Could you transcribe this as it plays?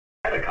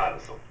Had a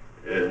codicil.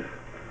 Yeah.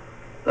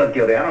 Look,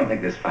 Gildy, I don't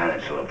think this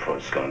financial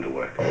approach is going to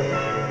work. Hey,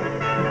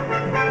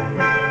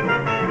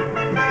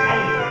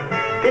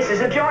 this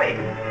is a joint.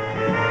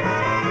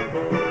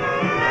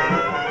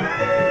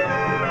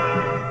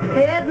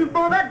 Heading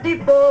for that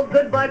depot,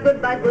 goodbye,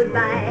 goodbye,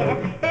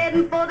 goodbye.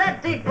 Heading for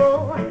that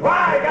depot.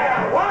 Why,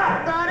 gal,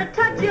 why? Got a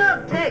touch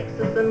of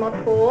Texas in my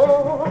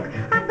talk.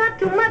 I've got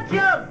too much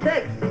of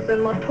Texas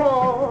in my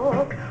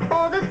talk.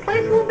 Oh, this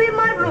place will be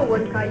my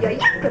ruin.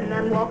 Kayaking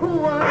and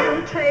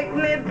wahooing. Take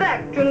me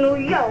back to New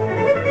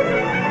York.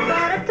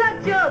 Got a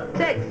touch of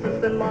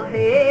Texas in my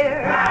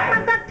hair.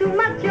 I've got too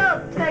much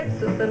of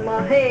Texas in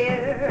my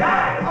hair.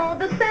 Oh,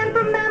 the sand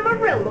from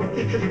Amarillo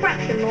keeps a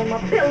scratching on my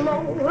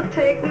pillow.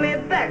 Take me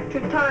back to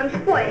Times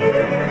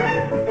Square.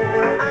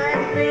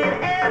 I've seen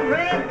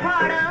every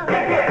part of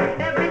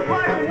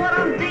what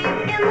I'm deep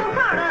in the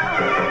heart of.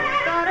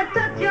 Got a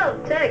touch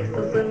of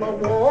Texas in my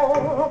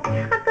walk.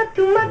 I've got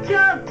too much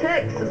of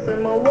Texas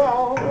in my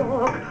walk.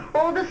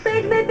 Oh, the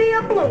sage may be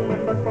a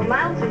bloomin', but from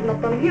out there's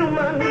nothing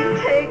human.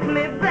 Take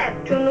me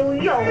back to New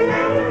York.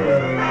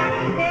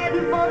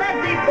 Heading for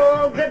that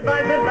depot.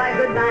 Goodbye, goodbye,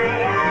 goodbye.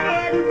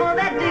 Heading for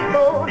that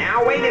depot.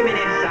 Now, wait a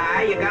minute,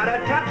 Si. You got a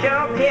touch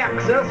of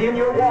Texas in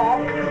your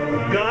walk.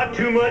 Got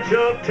too much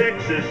of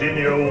Texas in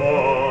your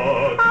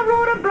walk. I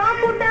rode a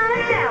Bronco down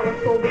in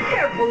Dallas, so be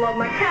careful of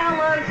my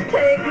talents.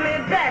 Take me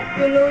back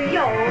to New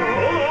York.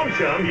 Hold on,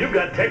 chum. You've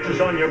got Texas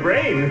on your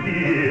brain.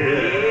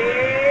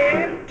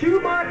 Yeah, too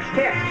much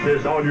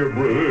Texas on your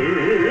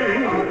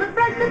brain. Oh, the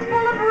breast is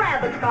full of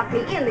rabbits, got me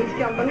in these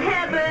jumping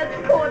habits.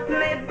 Put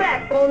me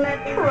back on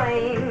that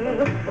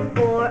train,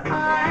 for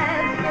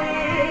I've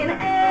seen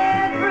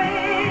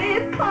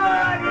every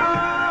part of.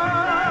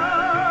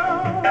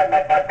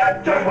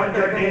 Just what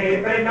you're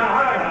deep in the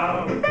heart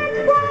of.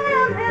 That's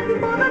why I'm heading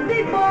for the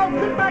depot.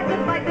 Goodbye,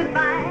 goodbye,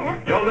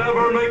 goodbye. You'll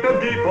never make the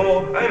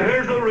depot, and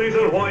here's the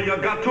reason why: you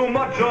got too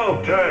much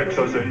of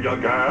Texas in your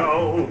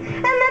gal.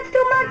 And that's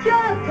too much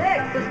of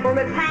Texas for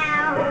me,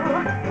 pal.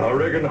 I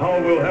reckon how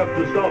we'll have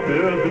to stop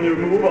you, and when you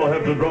move, I'll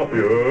have to drop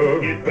you.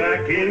 Get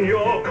back in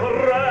your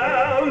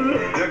corral.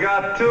 You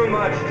got too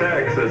much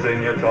Texas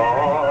in your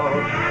talk.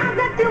 I've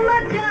got too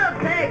much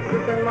of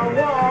Texas in my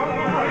walk.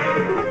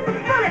 But the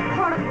funny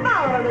part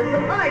about it is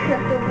that I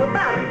can't do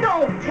about it.